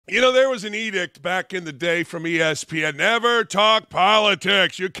You know, there was an edict back in the day from ESPN, never talk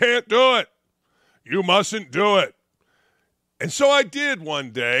politics. You can't do it. You mustn't do it. And so I did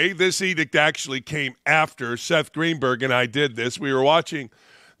one day. This edict actually came after Seth Greenberg and I did this. We were watching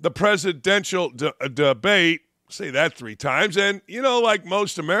the presidential debate, say that 3 times, and, you know, like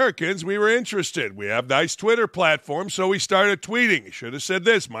most Americans, we were interested. We have nice Twitter platforms, so we started tweeting. He should have said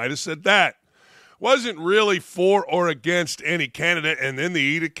this, might have said that. Wasn't really for or against any candidate, and then the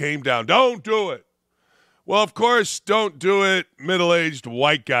edict came down. Don't do it. Well, of course, don't do it. Middle-aged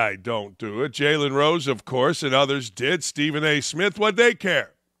white guy, don't do it. Jalen Rose, of course, and others did. Stephen A. Smith, what'd they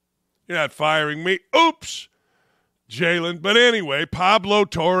care? You're not firing me. Oops, Jalen. But anyway, Pablo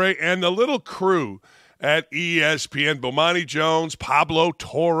Torre and the little crew at ESPN, Bomani Jones, Pablo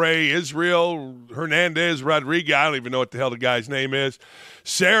Torre, Israel Hernandez Rodriguez, I don't even know what the hell the guy's name is,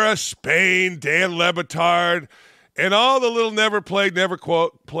 Sarah Spain, Dan Lebitard, and all the little never played, never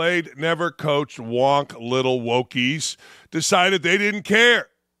coached wonk little wokies decided they didn't care.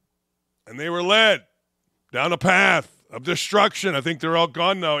 And they were led down a path of destruction. I think they're all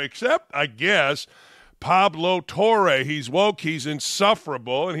gone now, except, I guess, Pablo Torre. He's woke, he's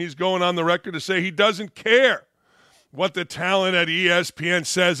insufferable, and he's going on the record to say he doesn't care what the talent at ESPN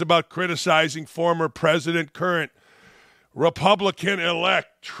says about criticizing former president, current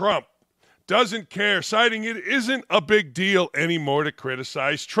Republican-elect Trump. Doesn't care, citing it isn't a big deal anymore to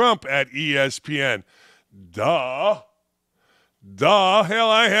criticize Trump at ESPN. Duh. Hell,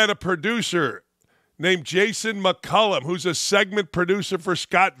 I had a producer named Jason McCullum, who's a segment producer for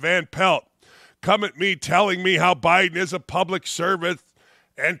Scott Van Pelt, come at me telling me how Biden is a public servant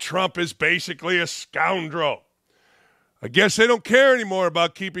and Trump is basically a scoundrel. I guess they don't care anymore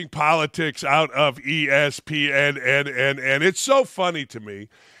about keeping politics out of ESPN, and it's so funny to me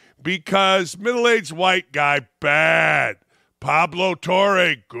because middle-aged white guy, bad. Pablo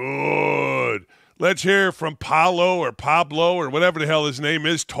Torre, good. Let's hear from Pablo or whatever the hell his name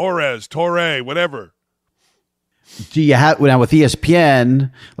is, Torre, whatever. Do you have now with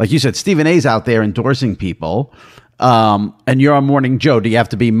ESPN, like you said, Stephen A's out there endorsing people, and you're on Morning Joe. Do you have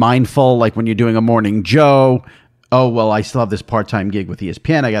to be mindful, like when you're doing a Morning Joe? Oh well, I still have this part-time gig with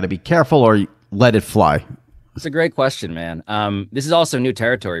ESPN. I got to be careful, or let it fly. It's a great question, man. This is also new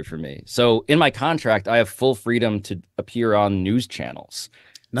territory for me. So in my contract, I have full freedom to appear on news channels.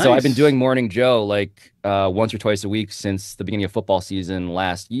 Nice. So I've been doing Morning Joe like once or twice a week since the beginning of football season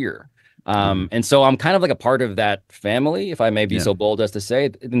last year. And so I'm kind of like a part of that family, if I may be so bold as to say,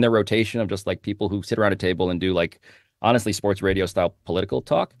 in their rotation of just like people who sit around a table and do like, honestly, sports radio style political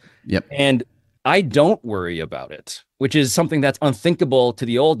talk. Yep. And I don't worry about it, which is something that's unthinkable to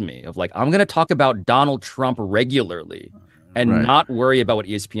the old me of like, I'm going to talk about Donald Trump regularly and not worry about what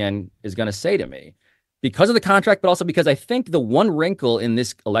ESPN is going to say to me because of the contract, but also because I think the one wrinkle in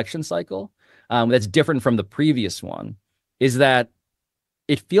this election cycle that's different from the previous one is that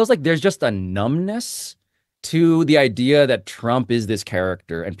it feels like there's just a numbness to the idea that Trump is this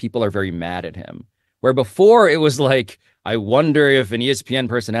character and people are very mad at him. Where before it was like, I wonder if an ESPN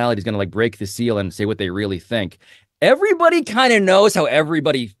personality is going to like break the seal and say what they really think. Everybody kind of knows how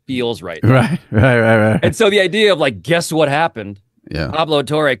everybody feels right now. Right. And so the idea of like, guess what happened? Yeah. Pablo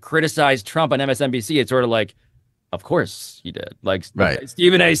Torre criticized Trump on MSNBC. It's sort of like, of course he did. Like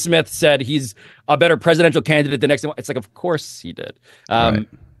Stephen A. Smith said he's a better presidential candidate than next. It's like, of course he did. And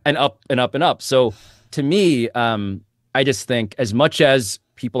up and up and up. So to me, I just think as much as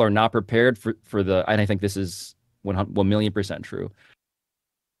people are not prepared for the, and I think this is 1,000,000% true.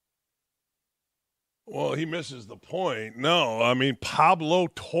 Well, he misses the point. No, I mean, Pablo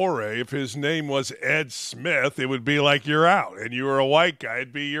Torre, if his name was Ed Smith, it would be like you're out. And you were a white guy,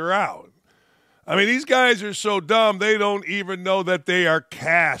 it'd be you're out. I mean, these guys are so dumb, they don't even know that they are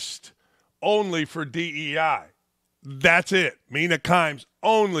cast only for DEI. That's it. Mina Kimes,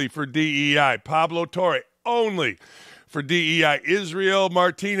 only for DEI. Pablo Torre, only for DEI. Israel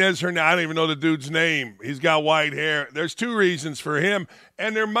Martinez Hernandez, I don't even know the dude's name. He's got white hair. There's 2 reasons for him,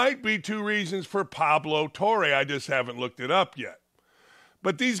 and there might be 2 reasons for Pablo Torre. I just haven't looked it up yet.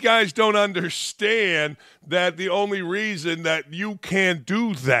 But these guys don't understand that the only reason that you can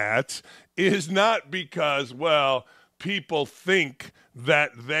do that is not because, well, people think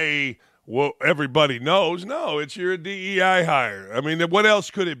that everybody knows. No, it's you're a DEI hire. I mean, what else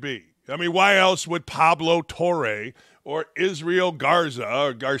could it be? I mean, why else would Pablo Torre or Israel Garza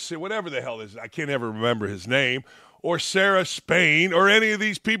or Garcia, whatever the hell is, I can't ever remember his name, or Sarah Spain or any of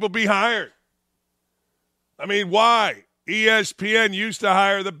these people be hired? I mean, why? ESPN used to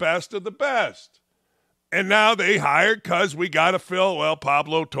hire the best of the best. And now they hired because we got to fill, well,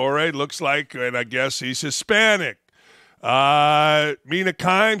 Pablo Torre looks like, and I guess he's Hispanic. Mina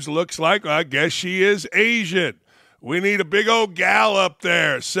Kimes looks like, I guess she is Asian. We need a big old gal up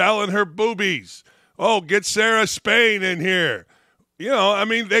there selling her boobies. Oh, get Sarah Spain in here. You know, I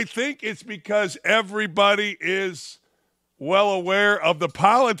mean, they think it's because everybody is well aware of the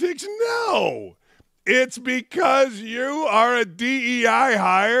politics. No, it's because you are a DEI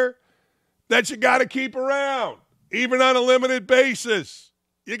hire that you got to keep around, even on a limited basis.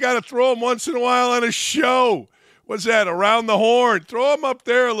 You got to throw them once in a while on a show. What's that, Around the Horn? Throw them up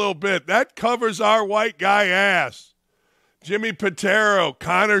there a little bit. That covers our white guy ass. Jimmy Patero,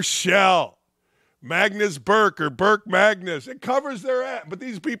 Connor Shell, Magnus Burke or Burke Magnus. It covers their ass. But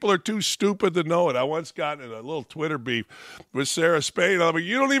these people are too stupid to know it. I once got in a little Twitter beef with Sarah Spain. I'm like,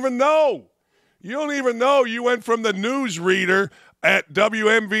 you don't even know. You don't even know. You went from the newsreader at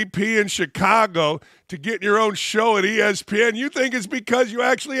WMVP in Chicago to get your own show at ESPN. You think it's because you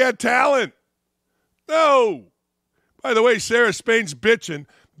actually had talent. No. By the way, Sarah Spain's bitching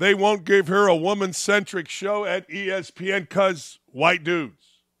they won't give her a woman-centric show at ESPN because white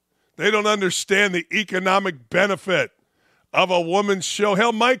dudes. They don't understand the economic benefit of a woman's show.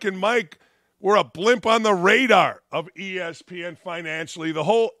 Hell, Mike and Mike were a blimp on the radar of ESPN financially. The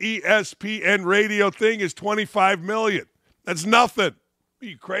whole ESPN radio thing is $25 million. That's nothing. Are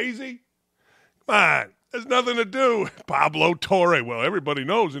you crazy? Come on. There's nothing to do. Pablo Torre. Well, everybody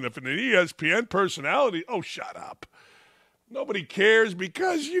knows. And if an ESPN personality, oh, shut up. Nobody cares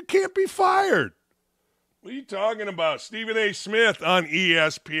because you can't be fired. What are you talking about? Stephen A. Smith on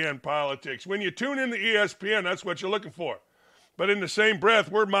ESPN Politics. When you tune into ESPN, that's what you're looking for. But in the same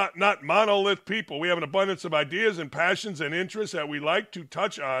breath, we're not monolith people. We have an abundance of ideas and passions and interests that we like to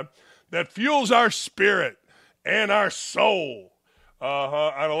touch on that fuels our spirit and our soul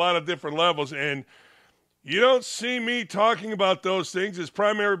on a lot of different levels. And you don't see me talking about those things. It's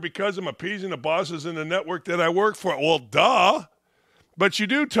primarily because I'm appeasing the bosses in the network that I work for. Well, duh. But you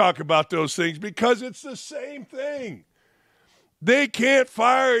do talk about those things because it's the same thing. They can't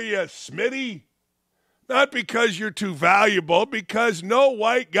fire you, Smitty. Not because you're too valuable, because no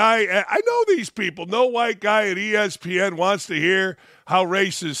white guy, I know these people, no white guy at ESPN wants to hear how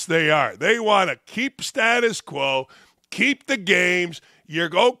racist they are. They want to keep status quo, keep the games.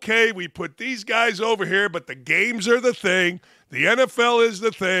 You're okay, we put these guys over here, but the games are the thing. The NFL is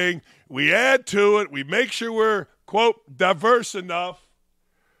the thing. We add to it. We make sure we're, quote, diverse enough.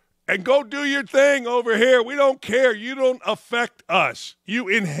 And go do your thing over here. We don't care. You don't affect us. You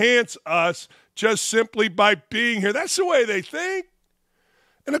enhance us just simply by being here. That's the way they think.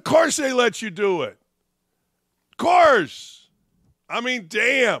 And of course they let you do it. Of course. I mean,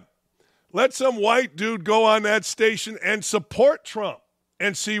 damn. Let some white dude go on that station and support Trump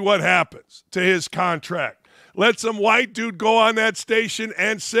and see what happens to his contract. Let some white dude go on that station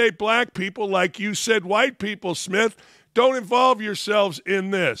and say, black people, like you said, white people, Smith, don't involve yourselves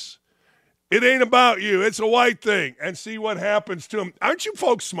in this. It ain't about you. It's a white thing. And see what happens to them. Aren't you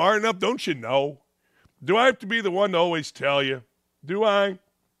folks smart enough? Don't you know? Do I have to be the one to always tell you? Do I?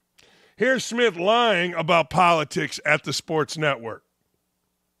 Here's Smith lying about politics at the Sports Network.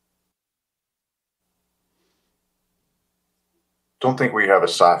 Don't think we have a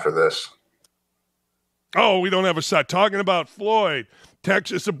side for this. Oh, we don't have a side. Talking about Floyd,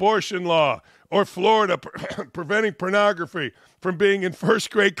 Texas abortion law, or Florida preventing pornography from being in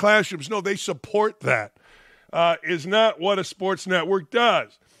first-grade classrooms. No, they support that. Is not what a sports network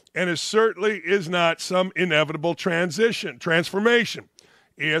does. And it certainly is not some inevitable transformation.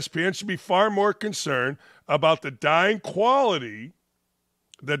 ESPN should be far more concerned about the dying quality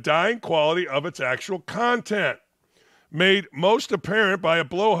of its actual content, made most apparent by a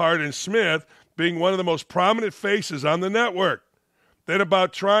blowhard in Smith being one of the most prominent faces on the network, than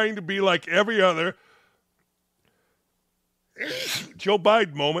about trying to be like every other Joe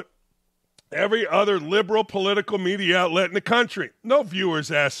Biden moment, every other liberal political media outlet in the country. No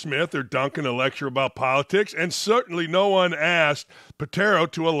viewers asked Smith or Duncan a lecture about politics, and certainly no one asked Patero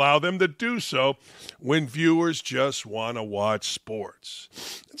to allow them to do so when viewers just want to watch sports.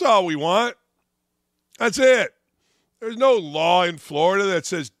 That's all we want. That's it. There's no law in Florida that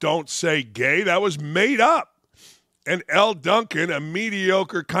says don't say gay. That was made up. And L. Duncan, a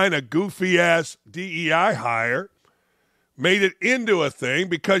mediocre kind of goofy-ass DEI hire, made it into a thing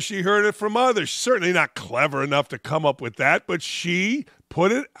because she heard it from others. Certainly not clever enough to come up with that, but she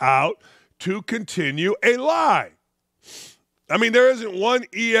put it out to continue a lie. I mean, there isn't one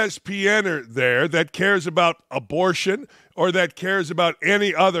ESPNer there that cares about abortion or that cares about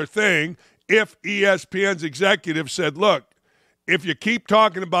any other thing if ESPN's executive said, look, if you keep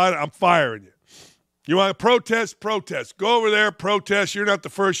talking about it, I'm firing you. You want to protest? Protest. Go over there, protest. You're not the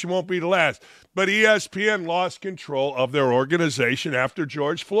first. You won't be the last. But ESPN lost control of their organization after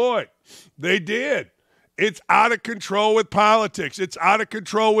George Floyd. They did. It's out of control with politics. It's out of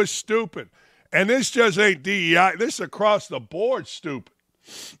control with stupid. And this just ain't DEI. This is across the board stupid.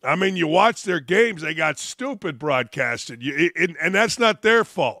 I mean, you watch their games, they got stupid broadcasted. And that's not their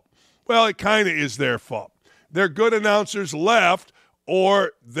fault. Well, it kind of is their fault. Their good announcers left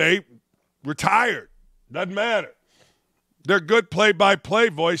or they retired. Doesn't matter. Their good play-by-play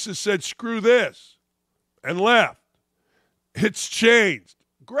voices said, screw this, and left. It's changed.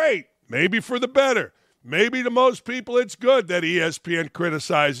 Great. Maybe for the better. Maybe to most people it's good that ESPN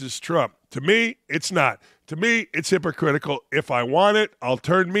criticizes Trump. To me, it's not. To me, it's hypocritical. If I want it, I'll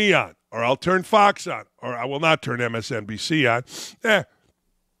turn me on, or I'll turn Fox on, or I will not turn MSNBC on.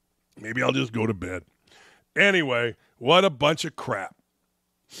 Maybe I'll just go to bed. Anyway, what a bunch of crap.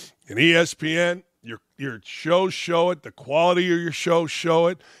 And ESPN, your shows show it. The quality of your shows show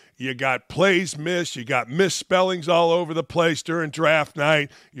it. You got plays missed. You got misspellings all over the place during draft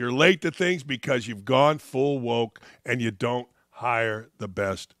night. You're late to things because you've gone full woke and you don't hire the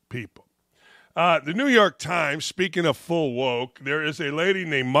best people. The New York Times, speaking of full woke, there is a lady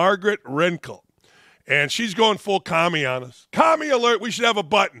named Margaret Wrinkle, and she's going full commie on us. Commie alert. We should have a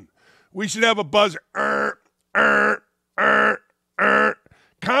button. We should have a buzzer.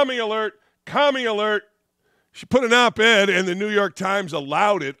 Commie alert. Commie alert. She put an op-ed, and the New York Times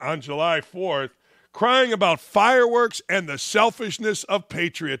allowed it on July 4th, crying about fireworks and the selfishness of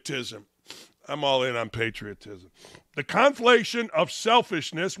patriotism. I'm all in on patriotism. The conflation of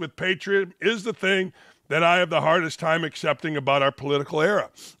selfishness with patriotism is the thing that I have the hardest time accepting about our political era.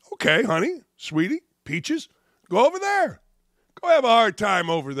 Okay, honey, sweetie, peaches, go over there. Go have a hard time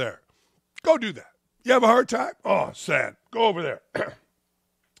over there. Go do that. You have a hard time? Oh, sad. Go over there.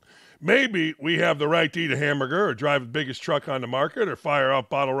 Maybe we have the right to eat a hamburger or drive the biggest truck on the market or fire off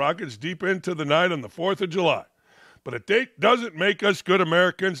bottle rockets deep into the night on the 4th of July. But it doesn't make us good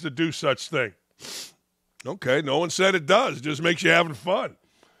Americans to do such things. Okay, no one said it does. It just makes you having fun.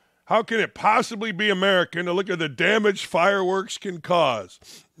 How can it possibly be American to look at the damage fireworks can cause?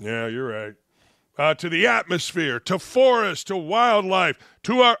 Yeah, you're right. To the atmosphere, to forests, to wildlife,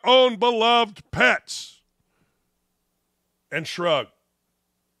 to our own beloved pets. And shrug.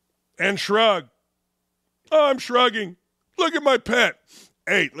 And shrug. Oh, I'm shrugging. Look at my pet.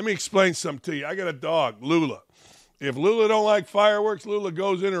 Hey, let me explain something to you. I got a dog, Lula. If Lula don't like fireworks, Lula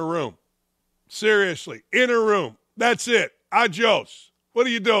goes in her room. Seriously, in her room. That's it. Adios. What are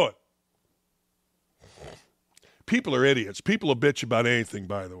you doing? People are idiots. People will bitch about anything,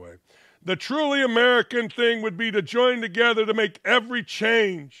 by the way. The truly American thing would be to join together to make every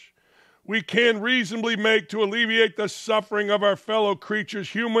change we can reasonably make to alleviate the suffering of our fellow creatures,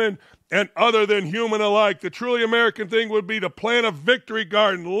 human and other than human alike. The truly American thing would be to plant a victory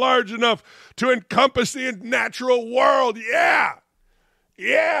garden large enough to encompass the natural world.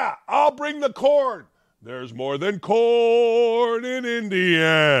 Yeah, I'll bring the corn. There's more than corn in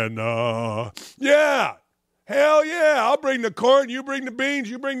Indiana. Yeah, hell yeah, I'll bring the corn. You bring the beans,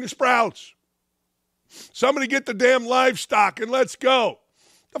 you bring the sprouts. Somebody get the damn livestock and let's go.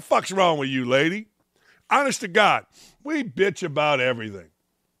 The fuck's wrong with you, lady? Honest to God, we bitch about everything.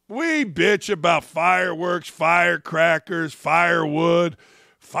 We bitch about fireworks, firecrackers, firewood,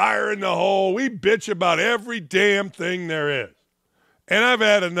 fire in the hole. We bitch about every damn thing there is. And I've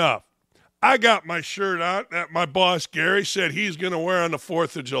had enough. I got my shirt on that my boss Gary said he's going to wear on the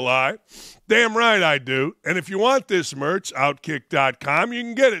 4th of July. Damn right I do. And if you want this merch, OutKick.com, you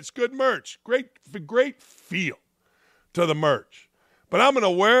can get it. It's good merch. Great feel to the merch. But I'm going to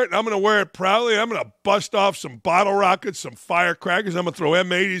wear it, and I'm going to wear it proudly. I'm going to bust off some bottle rockets, some firecrackers. I'm going to throw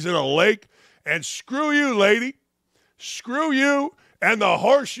M80s in a lake. And screw you, lady. Screw you and the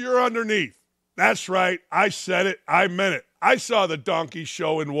horse you're underneath. That's right. I said it. I meant it. I saw the donkey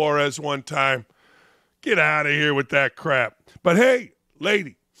show in Juarez one time. Get out of here with that crap. But hey,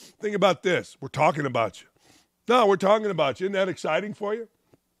 lady, think about this. We're talking about you. No, we're talking about you. Isn't that exciting for you?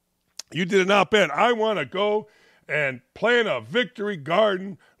 You did an op-ed. I want to go and plant a victory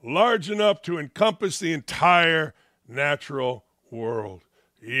garden large enough to encompass the entire natural world.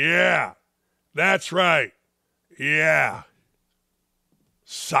 Yeah, that's right. Yeah.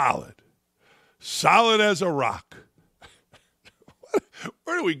 Solid. Solid as a rock.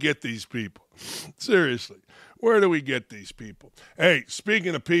 Where do we get these people? Seriously, where do we get these people? Hey,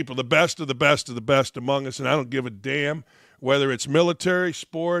 speaking of people, the best of the best of the best among us, and I don't give a damn whether it's military,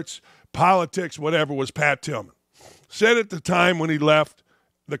 sports, politics, whatever, was Pat Tillman. Said at the time when he left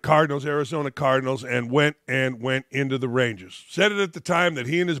the Cardinals, Arizona Cardinals, and went into the Rangers. Said it at the time that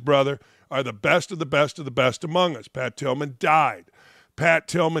he and his brother are the best of the best of the best among us. Pat Tillman died. Pat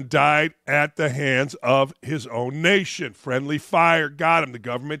Tillman died at the hands of his own nation. Friendly fire got him. The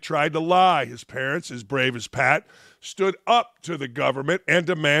government tried to lie. His parents, as brave as Pat, stood up to the government and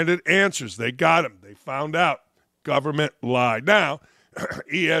demanded answers. They got him. They found out. Government lied. Now,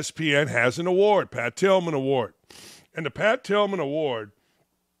 ESPN has an award, Pat Tillman Award. And the Pat Tillman Award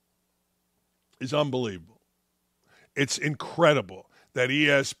is unbelievable. It's incredible that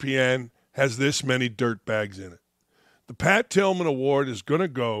ESPN has this many dirtbags in it. The Pat Tillman Award is going to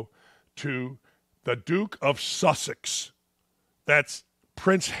go to the Duke of Sussex. That's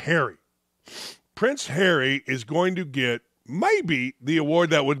Prince Harry. Prince Harry is going to get maybe the award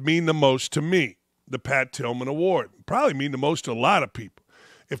that would mean the most to me, the Pat Tillman Award. Probably mean the most to a lot of people.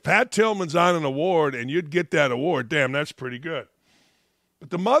 If Pat Tillman's on an award and you'd get that award, damn, that's pretty good. But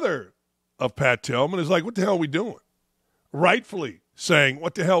the mother of Pat Tillman is like, what the hell are we doing? Rightfully saying,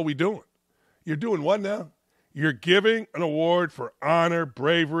 what the hell are we doing? You're doing what now? You're giving an award for honor,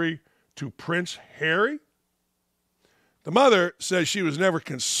 bravery to Prince Harry? The mother says she was never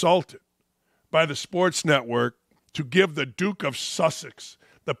consulted by the sports network to give the Duke of Sussex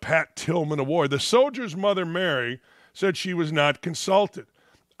the Pat Tillman Award. The soldier's mother, Mary, said she was not consulted.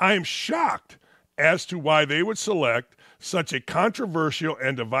 I am shocked as to why they would select such a controversial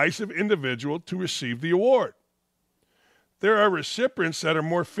and divisive individual to receive the award. There are recipients that are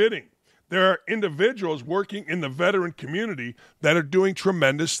more fitting. There are individuals working in the veteran community that are doing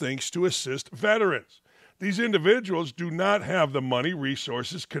tremendous things to assist veterans. These individuals do not have the money,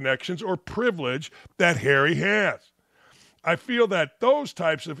 resources, connections, or privilege that Harry has. I feel that those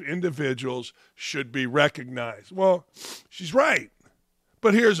types of individuals should be recognized. Well, she's right.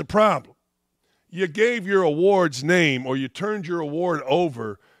 But here's a problem. You gave your award's name, or you turned your award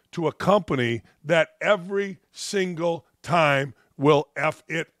over to a company that every single time will F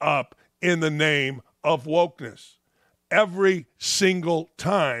it up in the name of wokeness. Every single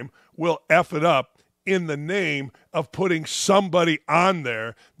time will F it up in the name of putting somebody on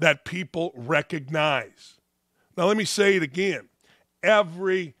there that people recognize. Now, let me say it again.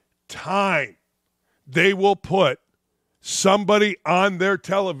 Every time they will put somebody on their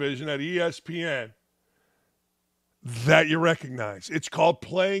television at ESPN that you recognize. It's called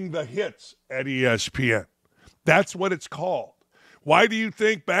playing the hits at ESPN. That's what it's called. Why do you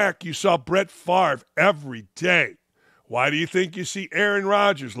think back you saw Brett Favre every day? Why do you think you see Aaron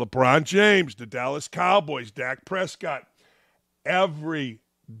Rodgers, LeBron James, the Dallas Cowboys, Dak Prescott? Every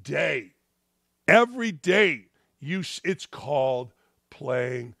day. Every day it's called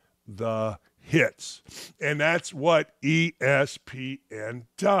playing the hits. And that's what ESPN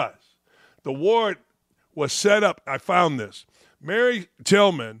does. The award was set up, I found this. Mary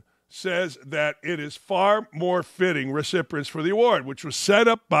Tillman says that it is far more fitting recipients for the award, which was set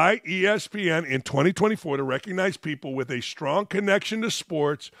up by ESPN in 2024 to recognize people with a strong connection to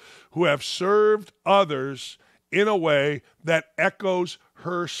sports who have served others in a way that echoes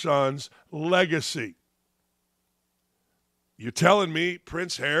her son's legacy. You're telling me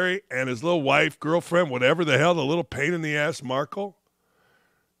Prince Harry and his little wife, girlfriend, whatever the hell, the little pain in the ass Markle,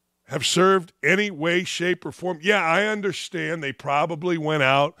 have served any way, shape, or form? Yeah, I understand they probably went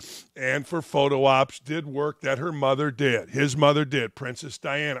out and for photo ops did work that her mother did. His mother did, Princess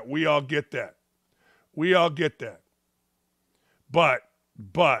Diana. We all get that. We all get that. But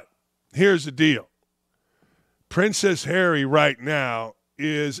here's the deal. Princess Harry right now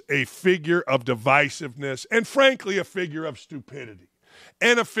is a figure of divisiveness and, frankly, a figure of stupidity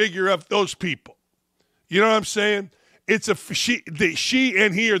and a figure of those people. You know what I'm saying? It's she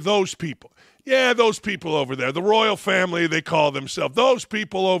and he are those people. Yeah, those people over there. The royal family, they call themselves. Those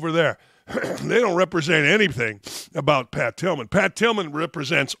people over there. They don't represent anything about Pat Tillman. Pat Tillman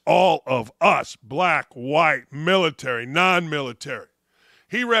represents all of us, black, white, military, non-military.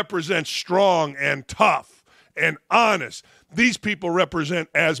 He represents strong and tough and honest. These people represent,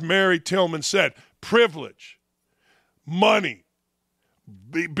 as Mary Tillman said, privilege, money,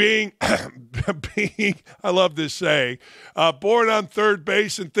 being, I love this saying, born on third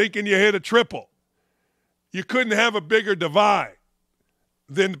base and thinking you hit a triple. You couldn't have a bigger divide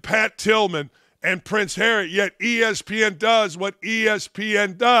than Pat Tillman and Prince Harry, yet ESPN does what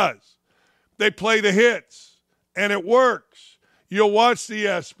ESPN does. They play the hits, and it works. You'll watch the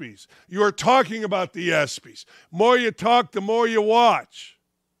ESPYs. You're talking about the ESPYs. More you talk, the more you watch.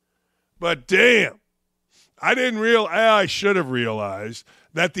 But damn, I should have realized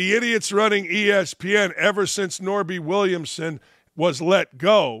that the idiots running ESPN ever since Norby Williamson was let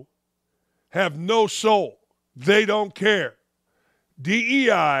go have no soul. They don't care.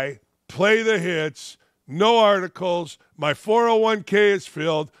 DEI, play the hits, no articles, my 401k is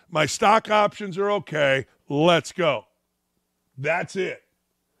filled, my stock options are okay, let's go. That's it.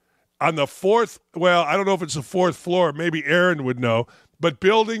 On the fourth, well, I don't know if it's the fourth floor. Maybe Aaron would know. But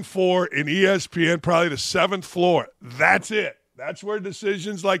building 4 in ESPN, probably the 7th floor. That's it. That's where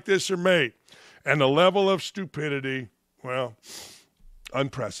decisions like this are made. And the level of stupidity, well,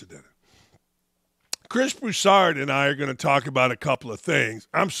 unprecedented. Chris Broussard and I are going to talk about a couple of things.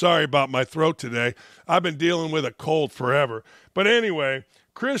 I'm sorry about my throat today. I've been dealing with a cold forever. But anyway,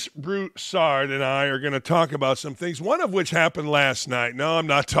 Chris Broussard and I are going to talk about some things, one of which happened last night. No, I'm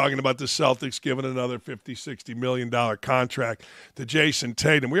not talking about the Celtics giving another $50-60 million contract to Jason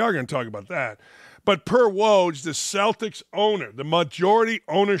Tatum. We are going to talk about that. But per Woj, the Celtics owner, the majority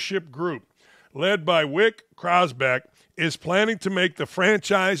ownership group, led by Wyc Crosbeck, is planning to make the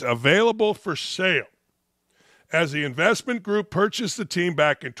franchise available for sale, as the investment group purchased the team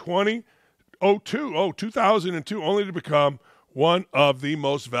back in 2002, only to become one of the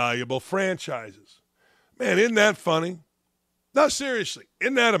most valuable franchises. Man, isn't that funny? No, seriously,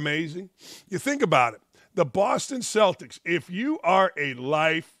 isn't that amazing? You think about it. The Boston Celtics, if you are a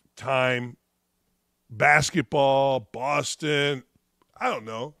lifetime basketball, Boston, I don't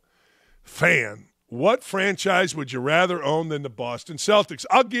know, fan, what franchise would you rather own than the Boston Celtics?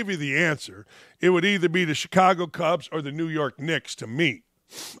 I'll give you the answer. It would either be the Chicago Cubs or the New York Knicks to me.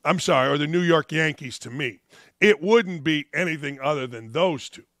 I'm sorry, or the New York Yankees to me. It wouldn't be anything other than those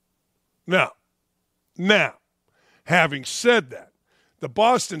two. Now, having said that, the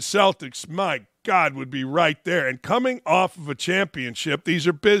Boston Celtics, my God, would be right there. And coming off of a championship, these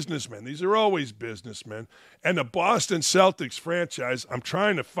are businessmen. These are always businessmen. And the Boston Celtics franchise, I'm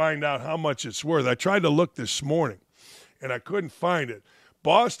trying to find out how much it's worth. I tried to look this morning, and I couldn't find it.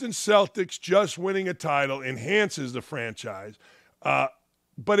 Boston Celtics just winning a title enhances the franchise,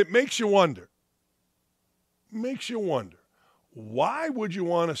 but it makes you wonder. Why would you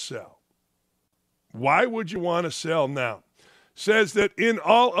want to sell? Why would you want to sell now? Says that in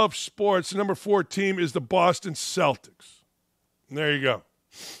all of sports, the number 4 team is the Boston Celtics. There you go.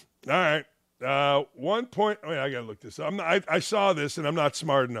 All right. 1 point. Oh, yeah, I got to look this up. I saw this, and I'm not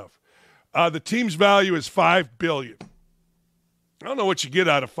smart enough. The team's value is $5 billion. I don't know what you get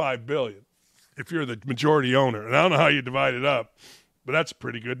out of $5 billion if you're the majority owner, and I don't know how you divide it up, but that's a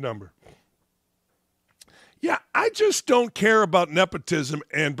pretty good number. Yeah, I just don't care about nepotism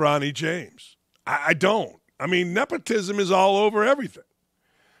and Bronny James. I don't. I mean, nepotism is all over everything.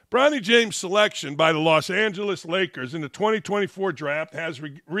 Bronny James' selection by the Los Angeles Lakers in the 2024 draft has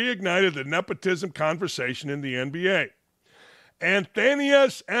reignited the nepotism conversation in the NBA.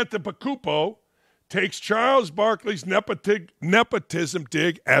 Anthonius Antetokounmpo takes Charles Barkley's nepotism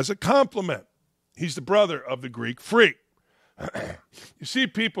dig as a compliment. He's the brother of the Greek freak. You see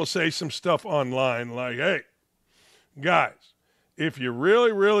people say some stuff online like, hey, guys, if you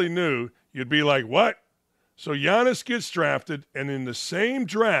really, really knew, you'd be like, what? So Giannis gets drafted, and in the same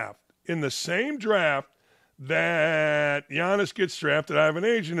draft that Giannis gets drafted, I have an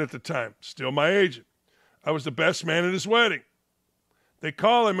agent at the time, still my agent. I was the best man at his wedding. They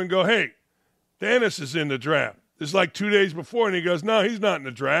call him and go, hey, Dennis is in the draft. It's like 2 days before, and he goes, no, he's not in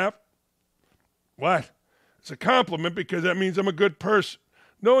the draft. What? It's a compliment because that means I'm a good person.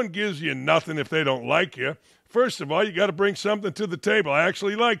 No one gives you nothing if they don't like you. First of all, you got to bring something to the table. I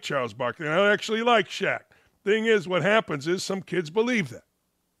actually like Charles Barkley, and I actually like Shaq. Thing is, what happens is some kids believe that.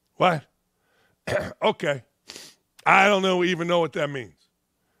 What? Okay. I don't even know what that means.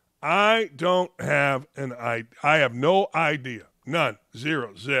 I don't have I have no idea. None.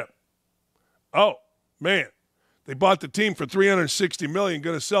 Zero. Zip. Oh, man. They bought the team for $360 million,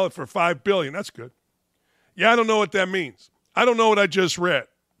 going to sell it for $5 billion. That's good. Yeah, I don't know what that means. I don't know what I just read.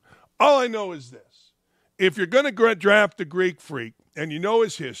 All I know is this. If you're going to draft the Greek freak and you know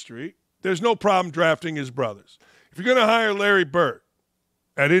his history, there's no problem drafting his brothers. If you're going to hire Larry Bird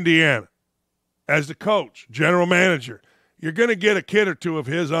at Indiana as the coach, general manager, you're going to get a kid or two of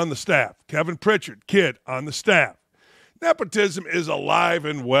his on the staff. Kevin Pritchard, kid on the staff. Nepotism is alive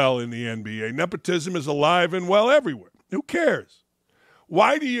and well in the NBA. Nepotism is alive and well everywhere. Who cares?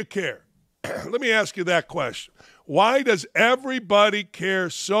 Why do you care? Let me ask you that question. Why does everybody care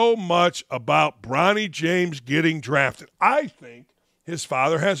so much about Bronny James getting drafted? I think his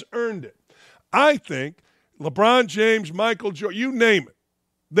father has earned it. I think LeBron James, Michael Jordan, you name it,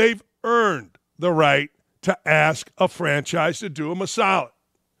 they've earned the right to ask a franchise to do him a solid.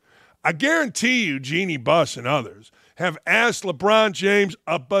 I guarantee you Jeannie Buss and others have asked LeBron James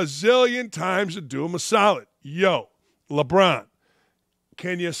a bazillion times to do him a solid. Yo, LeBron,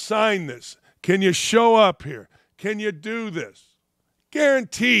 can you sign this? Can you show up here? Can you do this?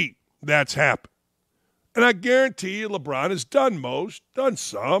 Guarantee that's happened. And I guarantee you LeBron has done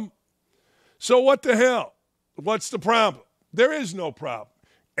some. So what the hell? What's the problem? There is no problem.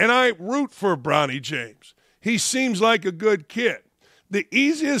 And I root for Bronny James. He seems like a good kid. The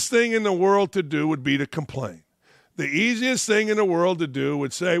easiest thing in the world to do would be to complain. The easiest thing in the world to do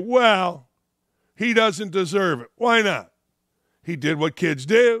would say, well, he doesn't deserve it. Why not? He did what kids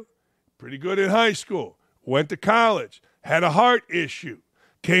do. Pretty good in high school. Went to college. Had a heart issue.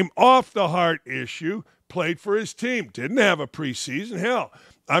 Came off the heart issue. Played for his team. Didn't have a preseason. Hell,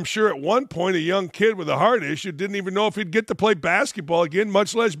 I'm sure at one point a young kid with a heart issue didn't even know if he'd get to play basketball again,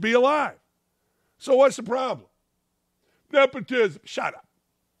 much less be alive. So what's the problem? Nepotism. Shut up.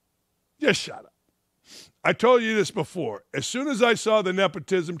 Just shut up. I told you this before. As soon as I saw the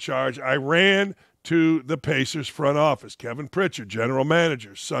nepotism charge, I ran to the Pacers front office. Kevin Pritchard, general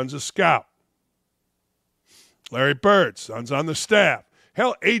manager, son's a scout. Larry Bird, son's on the staff.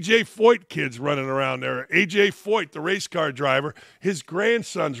 Hell, A.J. Foyt kid's running around there. A.J. Foyt, the race car driver, his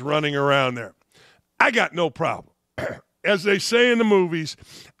grandson's running around there. I got no problem. As they say in the movies,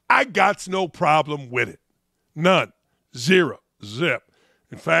 I got no problem with it. None. Zero. Zip.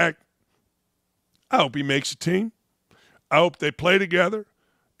 In fact, I hope he makes a team. I hope they play together.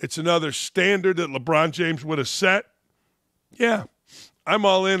 It's another standard that LeBron James would have set. Yeah, I'm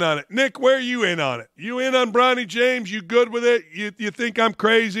all in on it. Nick, where are you in on it? You in on Bronny James? You good with it? You think I'm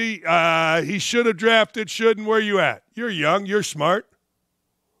crazy? He should have drafted, shouldn't. Where you at? You're young. You're smart.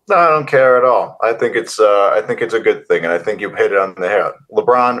 No, I don't care at all. I think it's a good thing, and I think you hit it on the head.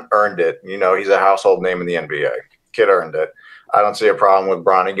 LeBron earned it. You know, he's a household name in the NBA. Kid earned it. I don't see a problem with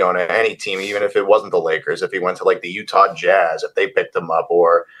Bronny going to any team, even if it wasn't the Lakers. If he went to like the Utah Jazz, if they picked him up,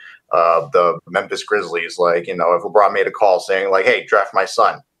 or the Memphis Grizzlies, like, you know, if LeBron made a call saying like, "Hey, draft my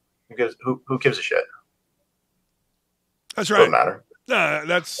son," because who gives a shit? That's right. Doesn't matter.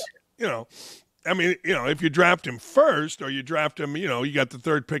 That's, you know, I mean, you know, if you draft him first, or you draft him, you know, you got the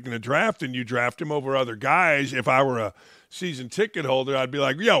third pick in the draft, and you draft him over other guys. If I were a season ticket holder, I'd be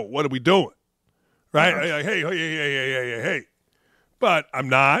like, "Yo, what are we doing?" Right? Uh-huh. Hey. But I'm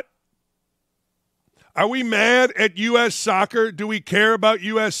not. Are we mad at U.S. soccer? Do we care about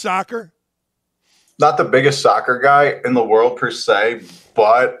U.S. soccer? Not the biggest soccer guy in the world per se,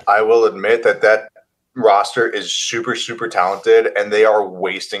 but I will admit that roster is super, super talented, and they are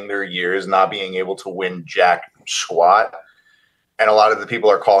wasting their years not being able to win jack squat. And a lot of the people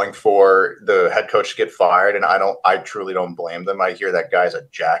are calling for the head coach to get fired, and I truly don't blame them. I hear that guy's a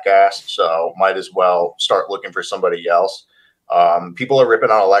jackass, so might as well start looking for somebody else. People are ripping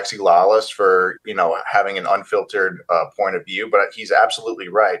on Alexi Lalas for, you know, having an unfiltered point of view, but he's absolutely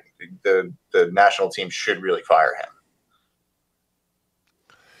right. The national team should really fire him.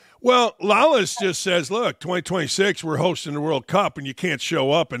 Well, Lalas just says, look, 2026, we're hosting the World Cup, and you can't show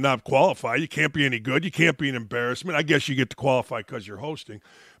up and not qualify. You can't be any good. You can't be an embarrassment. I guess you get to qualify because you're hosting,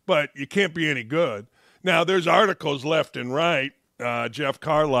 but you can't be any good. Now, there's articles left and right. Jeff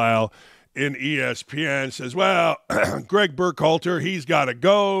Carlisle in ESPN says, well, Greg Burkhalter, he's got to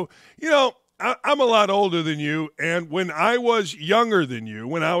go. You know, I'm a lot older than you, and when I was younger than you,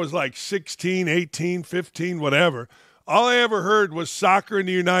 when I was like 16, 18, 15, whatever, all I ever heard was soccer in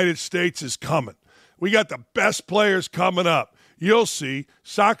the United States is coming. We got the best players coming up. You'll see.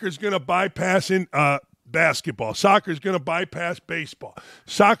 Soccer's going to bypass basketball. Soccer's going to bypass baseball.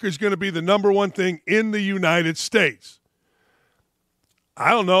 Soccer's going to be the number one thing in the United States.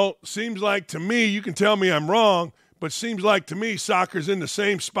 I don't know. Seems like to me, you can tell me I'm wrong, but seems like to me soccer's in the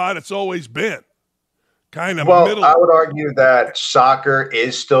same spot it's always been. Kind of middle. I would argue that soccer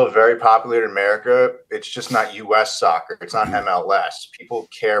is still very popular in America. It's just not U.S. soccer. It's not MLS. People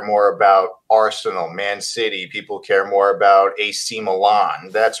care more about Arsenal, Man City. People care more about AC Milan.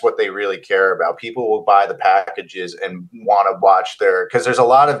 That's what they really care about. People will buy the packages and want to watch because there's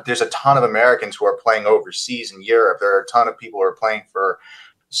a ton of Americans who are playing overseas in Europe. There are a ton of people who are playing for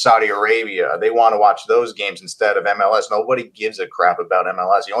Saudi Arabia. They want to watch those games instead of MLS. Nobody gives a crap about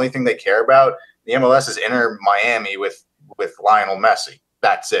MLS. The only thing they care about, the MLS is Inter Miami with Lionel Messi.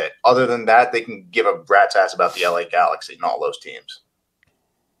 That's it. Other than that, they can give a rat's ass about the LA Galaxy and all those teams.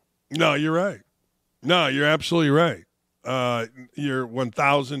 No, you're right. No, you're absolutely right. You're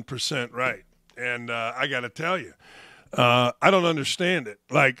 1,000% right. And I got to tell you, I don't understand it.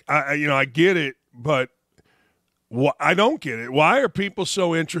 Like, I get it, but I don't get it. Why are people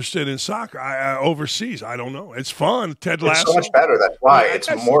so interested in soccer overseas? I don't know. It's fun. Ted Lasso. It's so much better. That's why. It's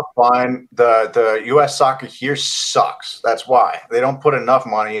more fun. The U.S. soccer here sucks. That's why. They don't put enough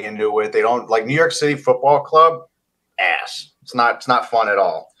money into it. They don't, like New York City Football Club, ass. It's not fun at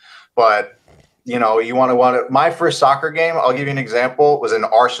all. But you know, you want to. My first soccer game, I'll give you an example, was in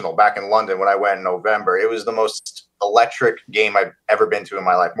Arsenal back in London when I went in November. It was the most electric game I've ever been to in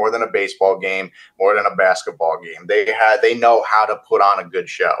my life, more than a baseball game, more than a basketball game. They know how to put on a good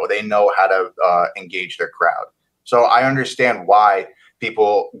show. They know how to engage their crowd. So I understand why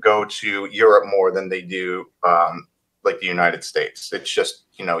people go to Europe more than they do like the United States. It's just,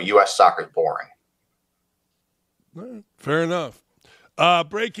 you know, U.S. soccer is boring. Fair enough.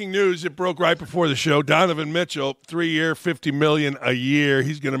 Breaking news, it broke right before the show. Donovan Mitchell, 3-year, $50 million a year.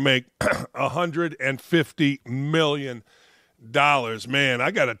 He's going to make $150 million. Man,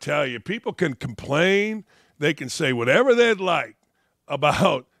 I got to tell you, people can complain. They can say whatever they'd like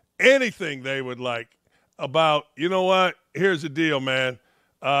about anything they would like about, you know what? Here's the deal, man.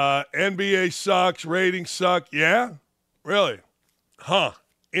 NBA sucks, ratings suck. Yeah? Really? Huh.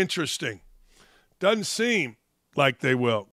 Interesting. Doesn't seem like they will.